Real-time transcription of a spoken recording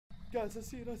Guys, I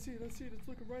see it, I see it, I see it. It's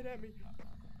looking right at me.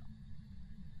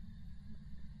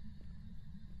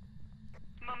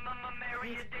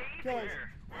 Mary Davis. Guys.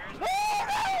 Where's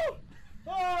Oh,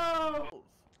 no! Oh!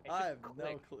 I have no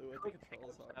click. clue what Click the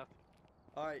controls stuff.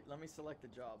 are. Alright, let me select the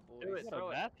job, boys. Do it. What,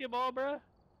 a basketball, bro?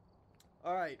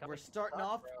 Alright, Come we're and starting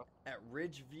stop, off bro. at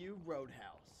Ridgeview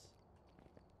Roadhouse.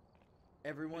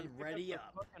 Everyone ready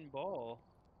up. Fucking ball.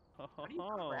 How do you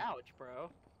crouch, bro?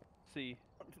 See.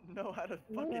 Know how to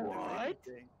fucking do What?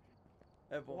 anything.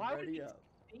 Everyone Why would ready you up.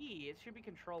 see? It should be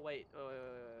control. Wait.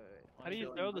 How do you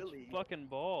Chili throw this Willy. fucking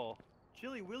ball?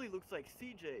 Chili Willy looks like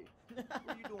CJ. What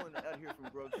are you doing out here from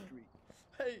Grove Street?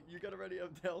 Hey, you gotta ready up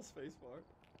Dell's spacebar.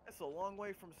 That's a long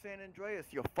way from San Andreas,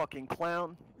 you fucking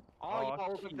clown. Oh, Oh,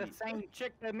 y'all look like the shit. same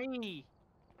chick to me.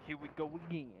 Here we go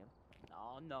again.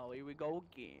 Oh no, here we go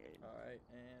again. Alright,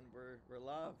 and we're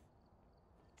live.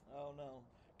 Oh no.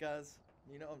 Guys,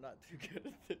 you know I'm not too good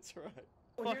at this, right?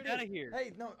 Oh, Fuck it outta is. here.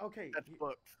 Hey, no, okay. That's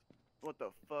books. What the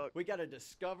fuck? We gotta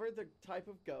discover the type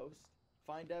of ghost,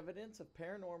 find evidence of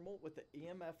paranormal with the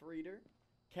EMF reader,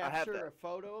 I have capture that. a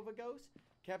photo of a ghost,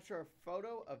 capture a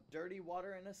photo of dirty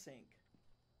water in a sink.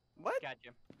 What?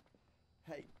 Gotcha.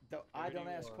 Hey, I don't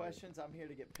Dirty ask water. questions, I'm here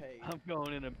to get paid. I'm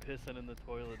going in and pissing in the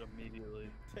toilet immediately.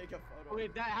 Take a photo.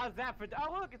 Wait, how's that for?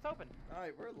 Oh look, it's open.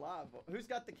 Alright, we're live. Who's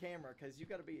got the camera? Because you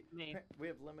gotta be... Me. We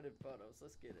have limited photos.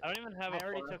 Let's get it. I don't even have I a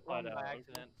already took one flashlight by out.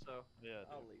 accident, so. Yeah.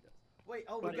 I'll dude. lead us. Wait,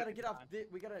 oh, But we gotta it's get off. fine.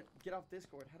 We gotta get off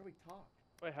Discord. How do we talk?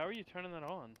 Wait, how are you turning that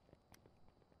on?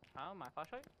 Oh, my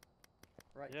flashlight?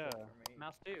 Right. Yeah. click for me.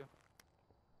 Mouse too.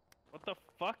 What the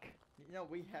fuck? You know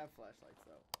we have flashlights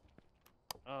though.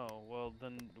 Oh, well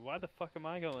then why the fuck am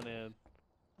I going in?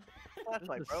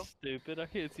 Flashlight, This is bro. stupid. I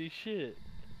can't see shit.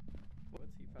 What's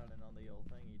he finding on the old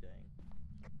thingy dang?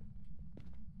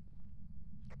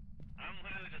 I'm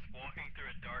literally just walking through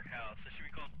a dark house. It should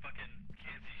be called fucking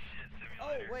can't see shit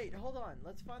Oh simulator. wait, hold on.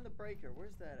 Let's find the breaker.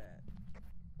 Where's that at?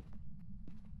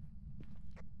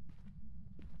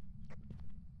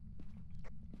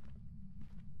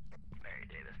 Mary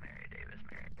Davis, Mary Davis,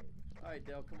 Mary Davis. All right,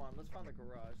 Dale. Come on. Let's find the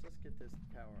garage. Let's get this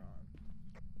power on.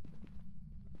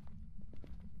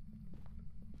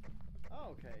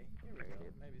 Oh, okay. Here we go.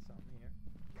 Maybe something here.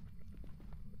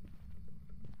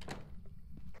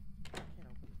 I can't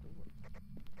open the door.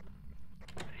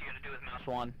 What are you gonna do with mouse?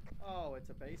 One. Oh, it's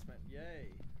a basement.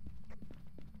 Yay.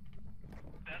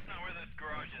 That's not where the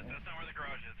garage is. That's not where the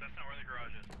garage is. That's not where the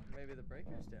garage is. Maybe the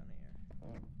breaker's down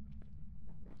here.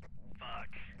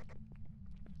 Fuck.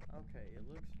 Okay, it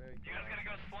looks very. You guys gotta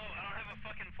go slow. I don't have a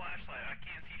fucking flashlight. I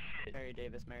can't see shit. Mary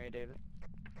Davis, Mary Davis.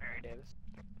 Mary Davis.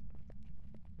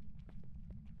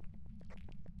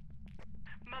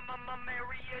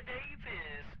 Maria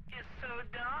Davis is so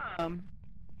dumb.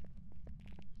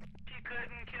 She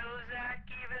couldn't kill Zach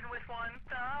even with one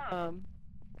thumb.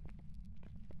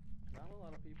 Not a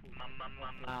lot of people.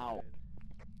 Ow.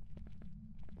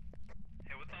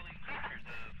 Hey, what's all these pictures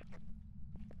of?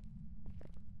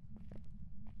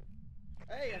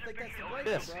 Hey, I think that's the breaker,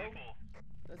 This. bro.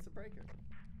 That's the breaker.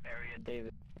 Maria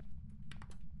Davis.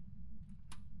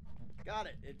 Got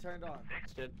it. It turned on.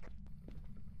 Fixed it.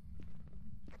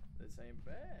 This ain't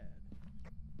bad.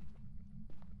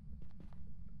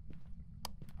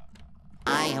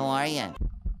 Hi, how are you?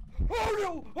 Oh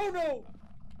no! Oh no!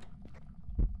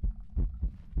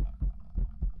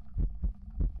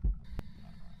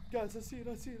 Guys, I see it,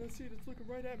 I see it, I see it. It's looking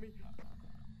right at me.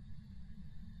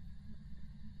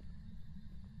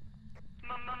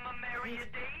 Maria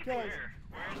Davis. Guys.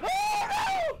 Where's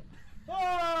Oh no! Oh,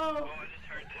 Oh! I just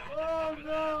heard that. Oh,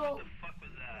 no. What the fuck was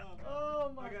that?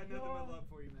 Oh my I got god! nothing but love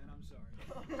for you, man. I'm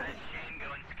sorry. I had Shane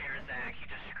go and scare Zach. He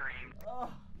just screamed. Oh.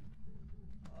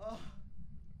 Oh.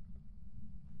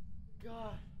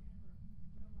 God.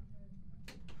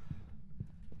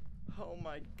 Oh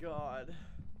my god.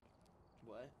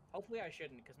 What? Hopefully I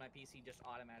shouldn't, because my PC just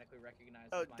automatically recognizes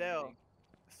Oh, my Dale. name.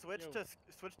 Yo.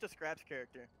 Switch to Scrap's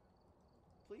character.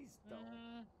 Please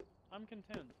don't. I'm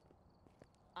content.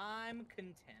 I'm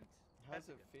content. How does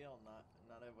That's it good. feel not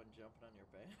everyone jumping on your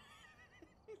bed?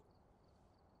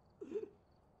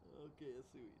 Okay, I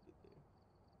see what you did there.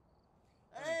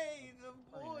 Hey, the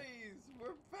boys,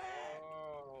 we're back.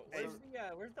 Oh, Hey,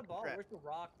 where's the ball? Scrap. Where's the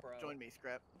rock, bro? Join me,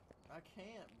 Scrap. I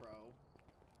can't, bro.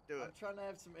 Do I'm it. trying to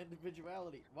have some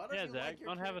individuality. Why don't Yeah, you Zach, like your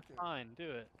don't have a character? sign. Do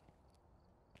it.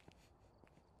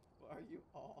 Why are you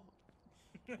all?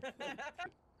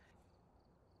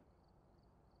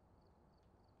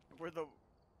 We're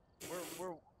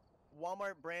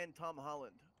Walmart brand Tom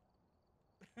Holland.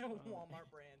 Walmart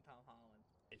brand Tom Holland.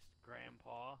 It's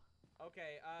Grandpa.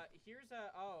 Okay, here's a,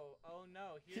 oh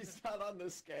no, here's He's not on the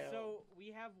scale. So,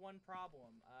 we have one problem.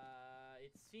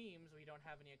 It seems we don't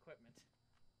have any equipment.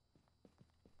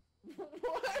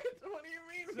 What? What do you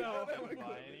mean? we So- don't have Don't buy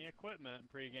equipment? any equipment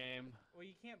pre-game. Well,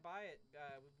 you can't buy it,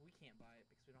 we can't buy it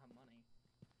because we don't have money.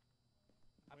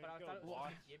 Way But to I go, thought it was boy.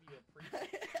 supposed to give you a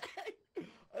pre-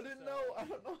 I didn't know. I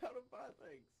don't know how to buy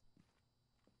things.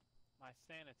 My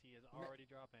sanity is already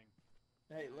dropping.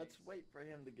 Hey, let's Nice. wait for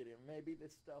him to get in. Maybe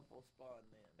this stuff will spawn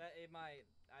then. That it might.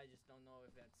 I just don't know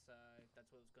if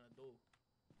that's what it's gonna do.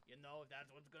 You know, if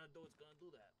that's what it's gonna do, it's gonna do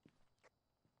that.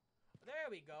 There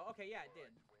we go. Okay, yeah, it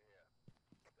did.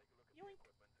 Yoink.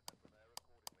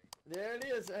 There it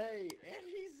is. Hey, and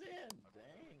he's in.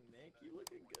 Dang, Nick, you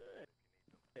looking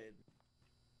good.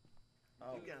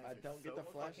 Oh, You guys I are don't get so the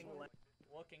fucking flashlight.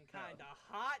 Looking kinda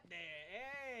hot there.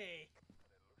 Hey.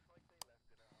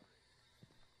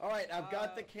 All right, I've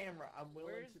got the Uh, camera. I'm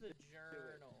willing Where's to the do it.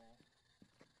 journal?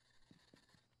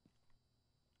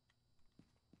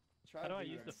 Try How do I V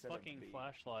use the instead of fucking B.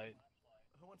 flashlight?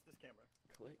 Who wants this camera?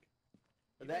 Click.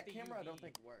 You That got the camera I don't UV.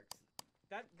 think works.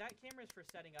 That camera is for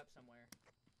setting up somewhere.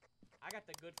 I got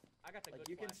the good. Like good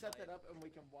you can set flashlight. that up and we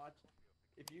can watch.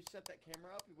 If you set that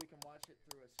camera up, we can watch it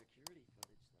through a security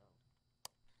footage though.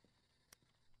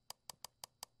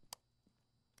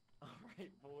 All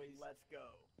right, boys. Let's go.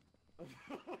 Do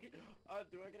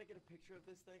I gotta get a picture of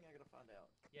this thing? I gotta find out.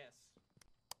 Yes.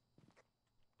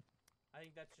 I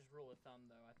think that's just rule of thumb,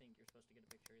 though. I think you're supposed to get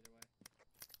a picture either way.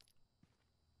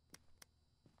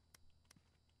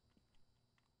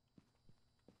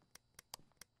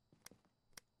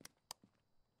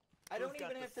 I don't Who's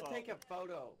got even the have to take a salt?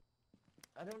 photo.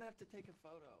 I don't have to take a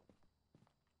photo.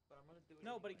 But I'm gonna do it.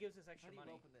 No, but it anyway. gives us How extra do you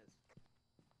money. open this?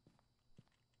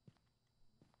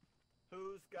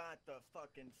 Who's got the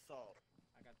fucking salt?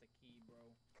 I got the key, bro.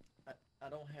 I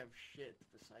don't have shit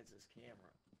besides this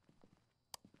camera.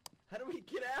 How do we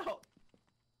get out?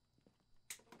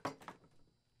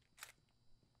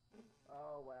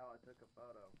 Oh wow, I took a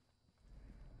photo.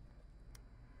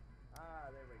 Ah,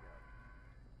 there we go.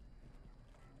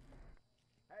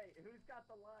 Hey, who's got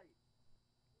the light?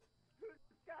 Who's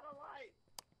got a light?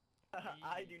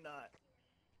 I do not.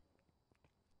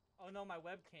 Oh no, my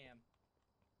webcam.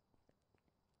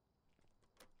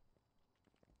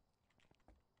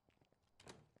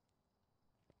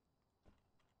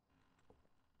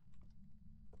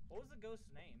 What was the ghost's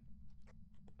name?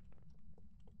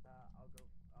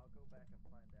 I'll go back and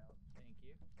find out. Thank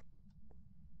you.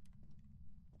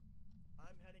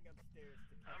 I'm heading upstairs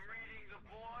to catch I'm reading the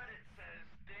board. It says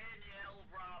Danielle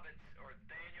Robbins or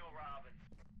Daniel Robbins.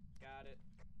 Got it.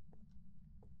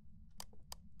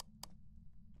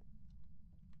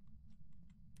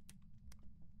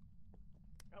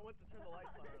 I went to turn the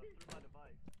lights on through my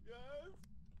device. Yes.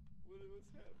 What's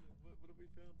happening? What have we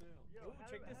found out? Yo, Ooh,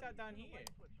 check this out down here.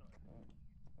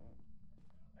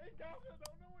 Hey guys, I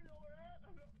don't know where y'all are at. I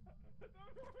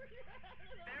don't know where you're at.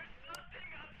 There's something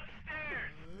up the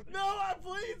stairs. No,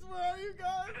 please, where are you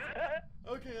guys?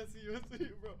 Okay, I see you,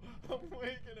 bro. I'm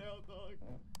waking out, dog.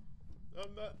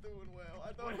 I'm not doing well.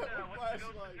 I don't What's have a the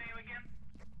ghost's flashlight. name again?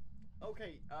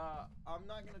 Okay, I'm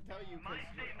not gonna tell you My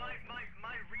because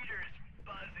my reader is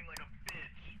buzzing like a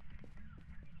bitch.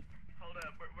 Hold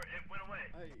up, it went away.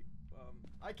 hey,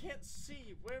 I can't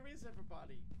see. Where is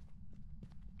everybody?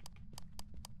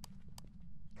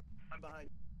 I'm behind.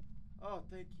 Oh,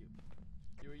 thank you.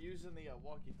 You were using the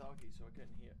walkie-talkie, so I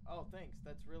couldn't hear. Oh, thanks.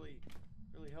 That's really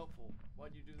helpful.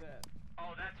 Why'd you do that?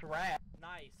 Oh, that's rad.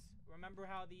 Nice. Remember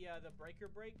how the breaker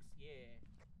breaks? Yeah.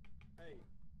 Hey,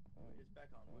 it's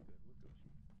back on. We're good. We're good.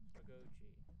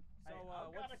 Pagochi. So, Hey,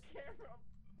 I've got a camera.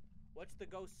 what's the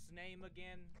ghost's name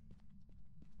again?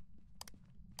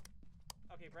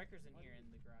 Okay, breaker's in What here is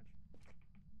in the garage.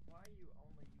 Why are you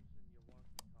only using your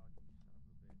walkie-talkie,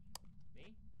 son of a bitch?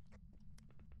 Me?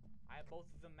 I have both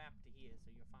of them mapped to here, so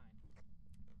you're fine.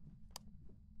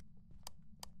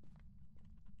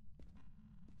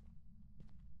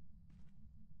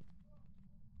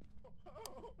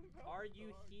 Oh, no, Are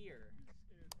you dog. here? You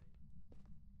scared me.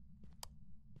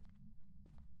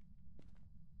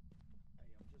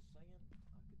 Hey, I'm just saying, I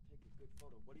could take a good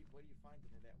photo. What are you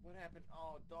finding in that? What happened?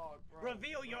 Oh, dog, bro.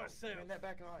 Reveal bro. yourself. Turn that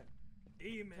back on.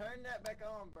 Demon. Turn that back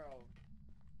on, bro.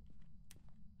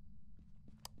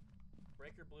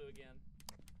 Breaker blue again.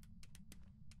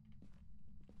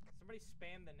 Somebody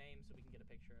spam the name so we can get a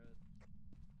picture of it.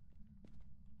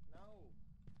 No,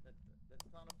 that's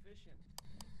not efficient.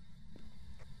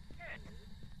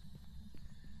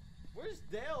 Where's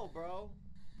Dale, bro?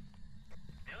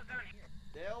 Dale's down here.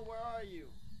 Dale, where are you?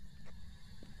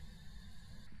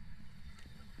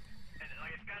 And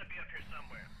Like, it's gotta be up here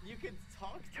somewhere. You can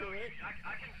talk to Yo, it.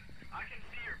 I can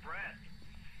see your breath.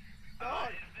 Dog.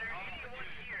 Is there anyone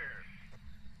here?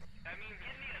 I mean,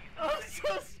 give me a sign. I'm you-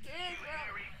 so scared, you bro.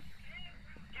 hairy-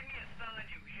 Give me a sign,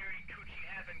 you hairy coochie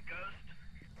having ghost.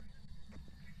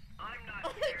 I'm not I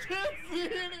scared. can't you. see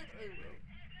anything, bro.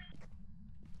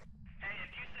 Hey,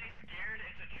 if you say scared,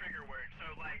 it's a trigger word. So,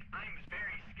 like, I'm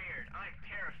very scared. I'm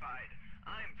terrified.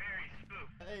 I'm very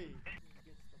spooked. Hey.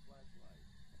 Gets the flashlight.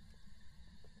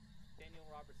 Daniel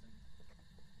Robertson,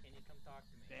 can you come talk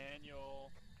to me?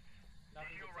 Daniel.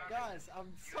 Nothing Daniel but Guys, Robertson.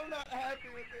 I'm so not happy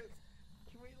with this.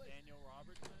 Can we like Daniel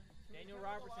Robertson. Daniel turn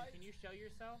on the Robertson, lights? can you show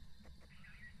yourself?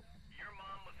 Your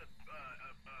mom was a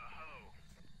hoe.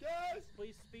 Guys,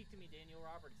 Please speak to me, Daniel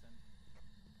Robertson.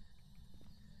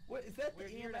 what is that?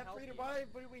 We're The here to EMF help reader? you. Why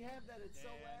do we have that? It's so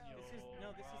loud.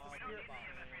 Daniel. This is the We don't spirit need box.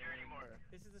 the EMF reader anymore.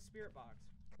 This is the spirit box.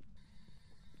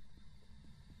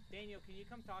 Daniel, can you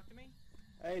come talk to me?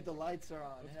 Hey, the lights are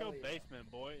on. Let's Hell go yeah.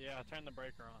 basement, boy. Yeah, turn the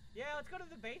breaker on. Yeah, let's go to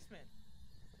the basement.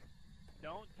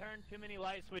 Don't turn too many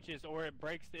light switches, or it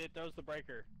breaks. It throws the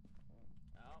breaker.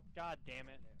 Oh, God damn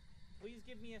it. please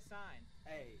give me a sign.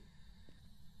 Hey.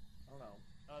 Oh no.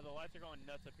 The lights are going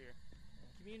nuts up here.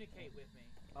 Communicate with me.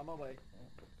 On my way.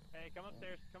 Hey, come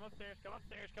upstairs. Come upstairs. Come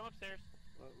upstairs. Come upstairs.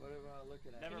 What am I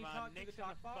looking at? Never you mind. talk to Nick's the in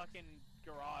talk the box? fucking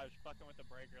garage, fucking with the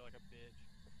breaker like a bitch.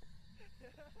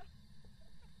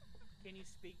 Can you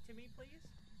speak to me, please?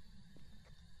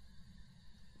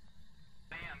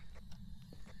 Bam.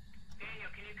 Daniel,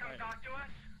 can you come Right. talk to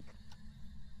us?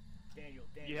 Daniel,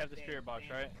 You have the spirit box,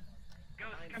 right?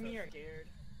 Ghost, I'm Come so here. scared.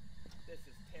 This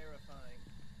is terrifying.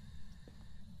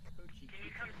 Hoochie, can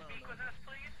you coochie come speak mama. with us,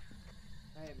 please?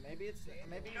 Hey, maybe it's Daniel.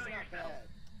 maybe Show it's not yourself. bad.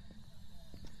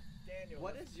 Daniel,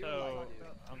 What let's is your So, light do?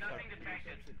 I'm Nothing sorry.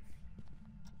 detected.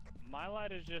 My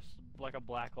light is just like a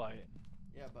black light.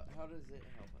 Yeah, but how does it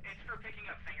help us? It's for picking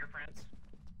up fingerprints.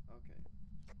 Okay.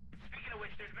 Speaking of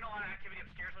which, there's been a lot of activity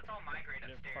upstairs. Let's all migrate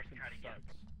And it upstairs fucking and try to get.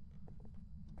 sucks.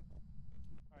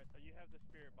 Alright, so you have the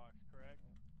spirit box, correct?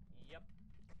 Yep.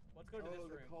 Let's go to Oh,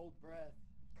 this the room. cold breath.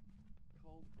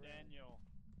 Cold breath. Daniel.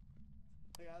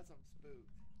 Hey guys, I'm spooked.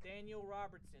 Daniel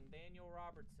Robertson. Daniel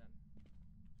Robertson.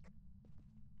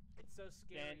 It's so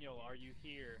scary. Daniel, are you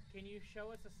here? Can you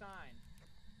show us a sign?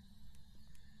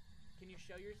 Can you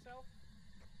show yourself?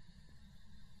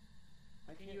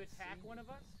 I Can can't you attack see one of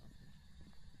us?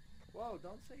 Whoa,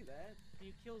 don't say that. Can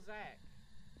you kill Zach?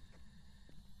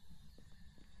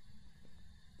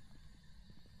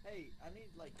 Hey, I need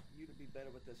like you to be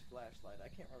better with this flashlight. I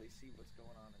can't really see what's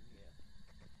going on in here.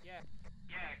 Yeah.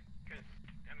 Yeah, cause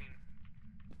I mean,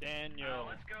 Daniel.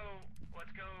 let's go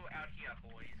out here,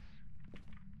 boys.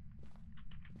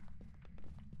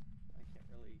 I can't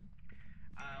really.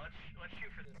 Let's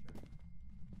shoot for this room.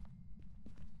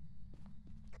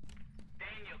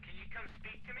 Daniel, can you come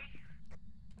speak to me?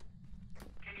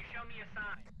 Can you show me a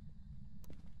sign?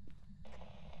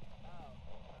 Oh,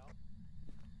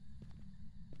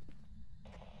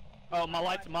 well. Oh, my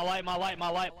light.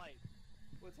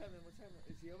 What's happening? What's happening?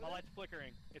 Is he over My there? light's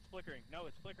flickering. It's flickering. No,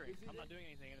 it's flickering. Is he I'm not there? doing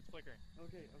anything and it's flickering.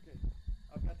 Okay, okay.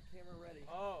 I've got the camera ready.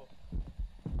 Oh.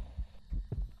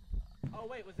 Oh,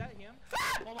 wait, was that him?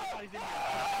 Oh my god, he's in here.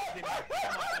 Oh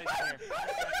my god, he's in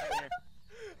here.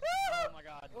 Oh my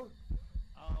god. Oh,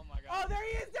 Oh my god. Oh, there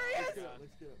he is! There he let's is! get out.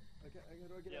 Let's get out. Okay, I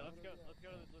gotta get Yeah, out. let's go.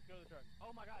 Let's go to the truck.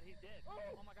 Oh my god, he's dead. Oh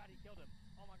my god, he killed him.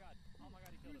 Oh my god. Oh my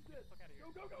god, he killed him. Get the fuck out of here. Go,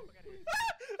 go, go, Get the fuck out of here.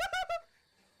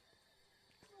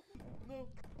 No.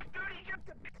 Dude, he jumped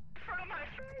in front of my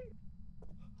face.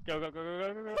 Go, go, go, go,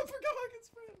 go, go, I go. forgot I can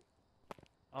sprint.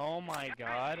 Oh my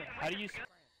god. How do you sprint?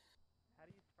 How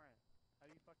do you sprint? How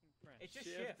do you fucking sprint? It's just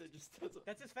shift. It just doesn't.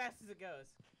 That's as fast as it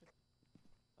goes.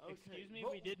 Okay. Excuse me,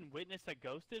 Well, we didn't witness a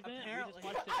ghost event? Apparently.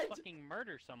 We just watched I it d- fucking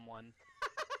murder someone.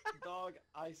 Dog,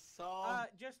 I saw.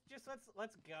 Just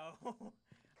let's go.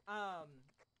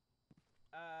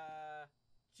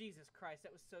 Jesus Christ,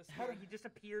 that was so How scary. do- He just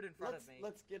appeared in front of me.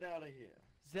 Let's get out of here.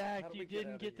 Zach, How do you we get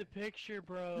didn't outta get the here? picture,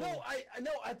 bro. No,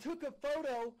 I took a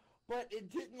photo, but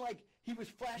it didn't like he was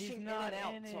flashing He's in not and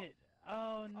out. in so- it.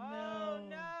 Oh no. Oh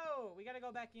no! We gotta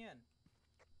go back in.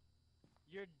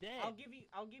 You're dead. I'll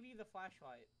give you the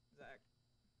flashlight, Zach.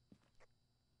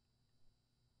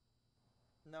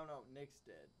 No, Nick's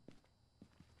dead.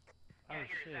 Oh Yeah,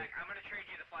 here, shit. Zach, I'm gonna trade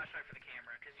you the flashlight for the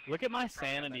camera, cause you. Look at my it's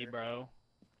probably sanity, better. bro.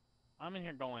 I'm in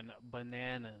here going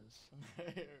bananas.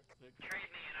 Trade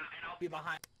me and I'll be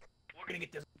behind. We're gonna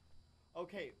get this.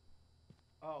 Okay.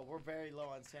 Oh, we're very low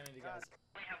on sanity, guys.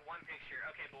 We only have one picture.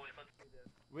 Okay, boys, let's do this.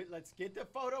 Let's get the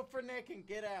photo for Nick and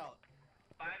get out.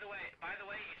 By the way,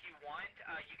 if you want,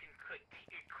 you can click T,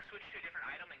 switch to a different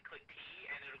item and click T,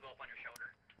 and it'll go up on your shoulder.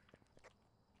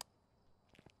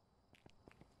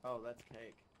 Oh, that's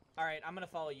cake. All right, I'm gonna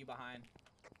follow you behind.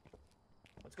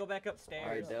 Let's go back upstairs.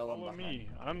 Alright, Dale, I'm Follow behind. me.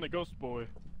 I'm the ghost boy.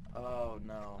 Oh,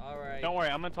 no. All right. Don't worry,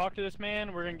 I'm gonna talk to this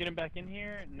man. We're gonna get him back in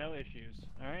here. No issues.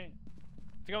 All right.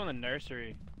 Let's go in the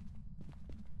nursery.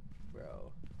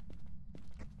 Bro.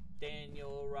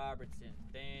 Daniel Robertson.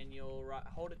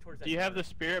 Hold it towards that. Do you have the door.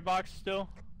 spirit box still?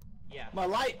 Yeah. My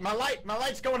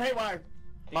light's going haywire.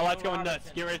 My light's Daniel going nuts.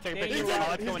 Robertson. Get ready to take a Daniel picture. My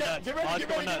light's Robertson. going nuts. Get My ready, light's get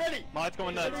going ready, nuts. get ready. My light's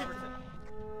going Daniel nuts. Robertson.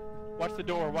 Watch the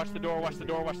door. Watch the door. Watch the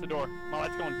door. Watch the door. My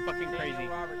light's going fucking crazy.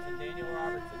 Daniel Robertson. Daniel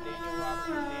Robertson. Daniel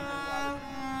Robertson. Daniel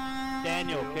Robertson.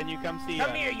 Daniel, can you come see Come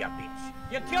us? here, you bitch.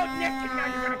 You killed Nick, and now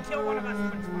you're gonna kill one of us,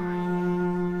 but it's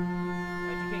fine.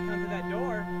 But you can't come to that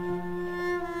door.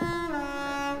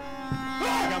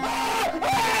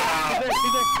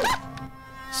 He's there.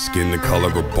 Skin the color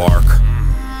of bark,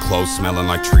 clothes smelling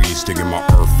like trees, digging my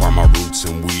earth, find my roots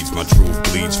and weeds. My truth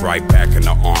bleeds right back in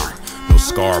the arm. No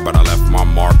scar, but I left my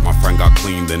mark. My friend got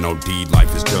clean, then no deed.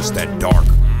 Life is just that dark.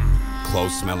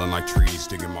 Clothes smelling like trees,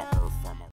 digging my earth.